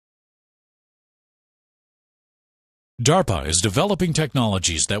DARPA is developing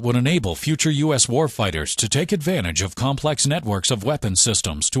technologies that would enable future U.S. warfighters to take advantage of complex networks of weapons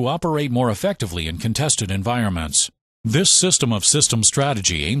systems to operate more effectively in contested environments. This system of systems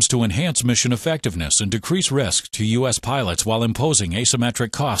strategy aims to enhance mission effectiveness and decrease risk to U.S. pilots while imposing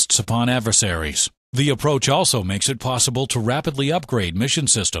asymmetric costs upon adversaries. The approach also makes it possible to rapidly upgrade mission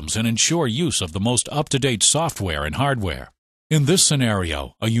systems and ensure use of the most up-to-date software and hardware. In this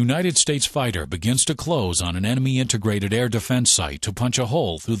scenario, a United States fighter begins to close on an enemy-integrated air defense site to punch a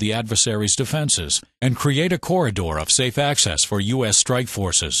hole through the adversary's defenses and create a corridor of safe access for U.S. strike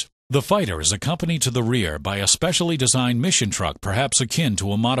forces. The fighter is accompanied to the rear by a specially designed mission truck perhaps akin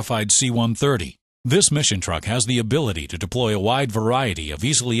to a modified C-130. This mission truck has the ability to deploy a wide variety of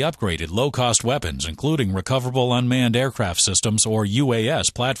easily upgraded low-cost weapons, including recoverable unmanned aircraft systems or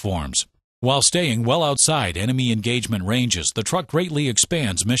UAS platforms. While staying well outside enemy engagement ranges, the truck greatly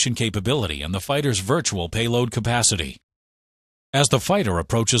expands mission capability and the fighter's virtual payload capacity. As the fighter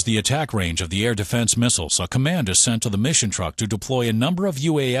approaches the attack range of the air defense missiles, a command is sent to the mission truck to deploy a number of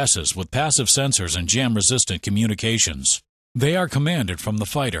UASs with passive sensors and jam-resistant communications. They are commanded from the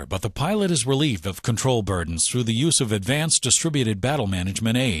fighter, but the pilot is relieved of control burdens through the use of advanced distributed battle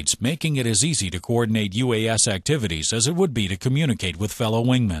management aids, making it as easy to coordinate UAS activities as it would be to communicate with fellow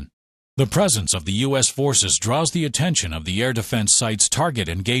wingmen. The presence of the U.S. forces draws the attention of the air defense site's target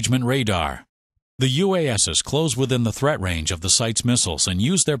engagement radar. The UASs close within the threat range of the site's missiles and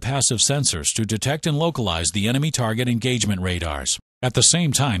use their passive sensors to detect and localize the enemy target engagement radars. At the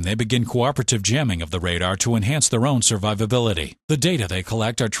same time, they begin cooperative jamming of the radar to enhance their own survivability. The data they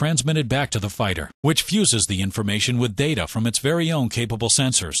collect are transmitted back to the fighter, which fuses the information with data from its very own capable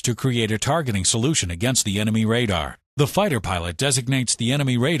sensors to create a targeting solution against the enemy radar. The fighter pilot designates the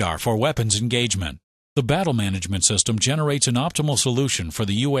enemy radar for weapons engagement. The battle management system generates an optimal solution for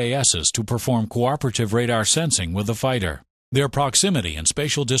the UASs to perform cooperative radar sensing with the fighter. Their proximity and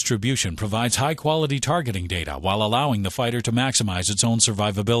spatial distribution provides high-quality targeting data while allowing the fighter to maximize its own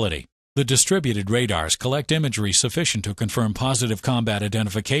survivability. The distributed radars collect imagery sufficient to confirm positive combat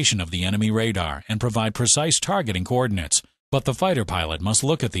identification of the enemy radar and provide precise targeting coordinates, but the fighter pilot must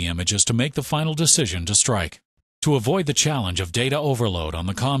look at the images to make the final decision to strike. To avoid the challenge of data overload on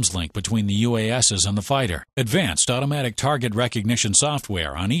the comms link between the UASs and the fighter, advanced automatic target recognition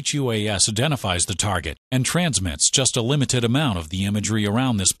software on each UAS identifies the target and transmits just a limited amount of the imagery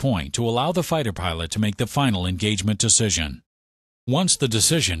around this point to allow the fighter pilot to make the final engagement decision. Once the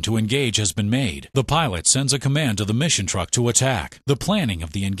decision to engage has been made, the pilot sends a command to the mission truck to attack. The planning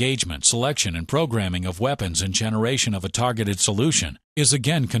of the engagement, selection, and programming of weapons and generation of a targeted solution is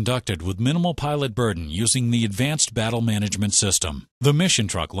again conducted with minimal pilot burden using the Advanced Battle Management System. The mission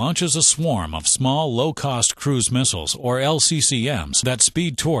truck launches a swarm of small, low-cost cruise missiles, or LCCMs, that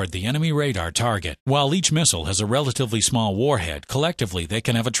speed toward the enemy radar target. While each missile has a relatively small warhead, collectively they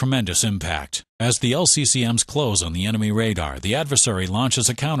can have a tremendous impact. As the LCCMs close on the enemy radar, the adversary launches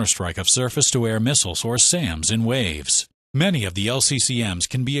a counterstrike of surface-to-air missiles, or SAMs, in waves. Many of the LCCMs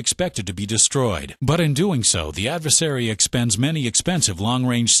can be expected to be destroyed, but in doing so, the adversary expends many expensive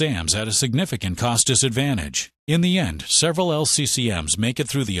long-range SAMs at a significant cost disadvantage. In the end, several LCCMs make it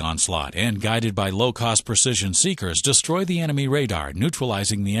through the onslaught and, guided by low-cost precision seekers, destroy the enemy radar,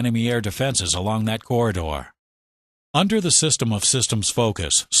 neutralizing the enemy air defenses along that corridor. Under the System of Systems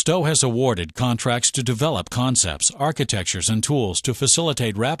focus, STO has awarded contracts to develop concepts, architectures, and tools to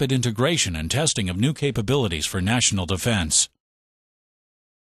facilitate rapid integration and testing of new capabilities for national defense.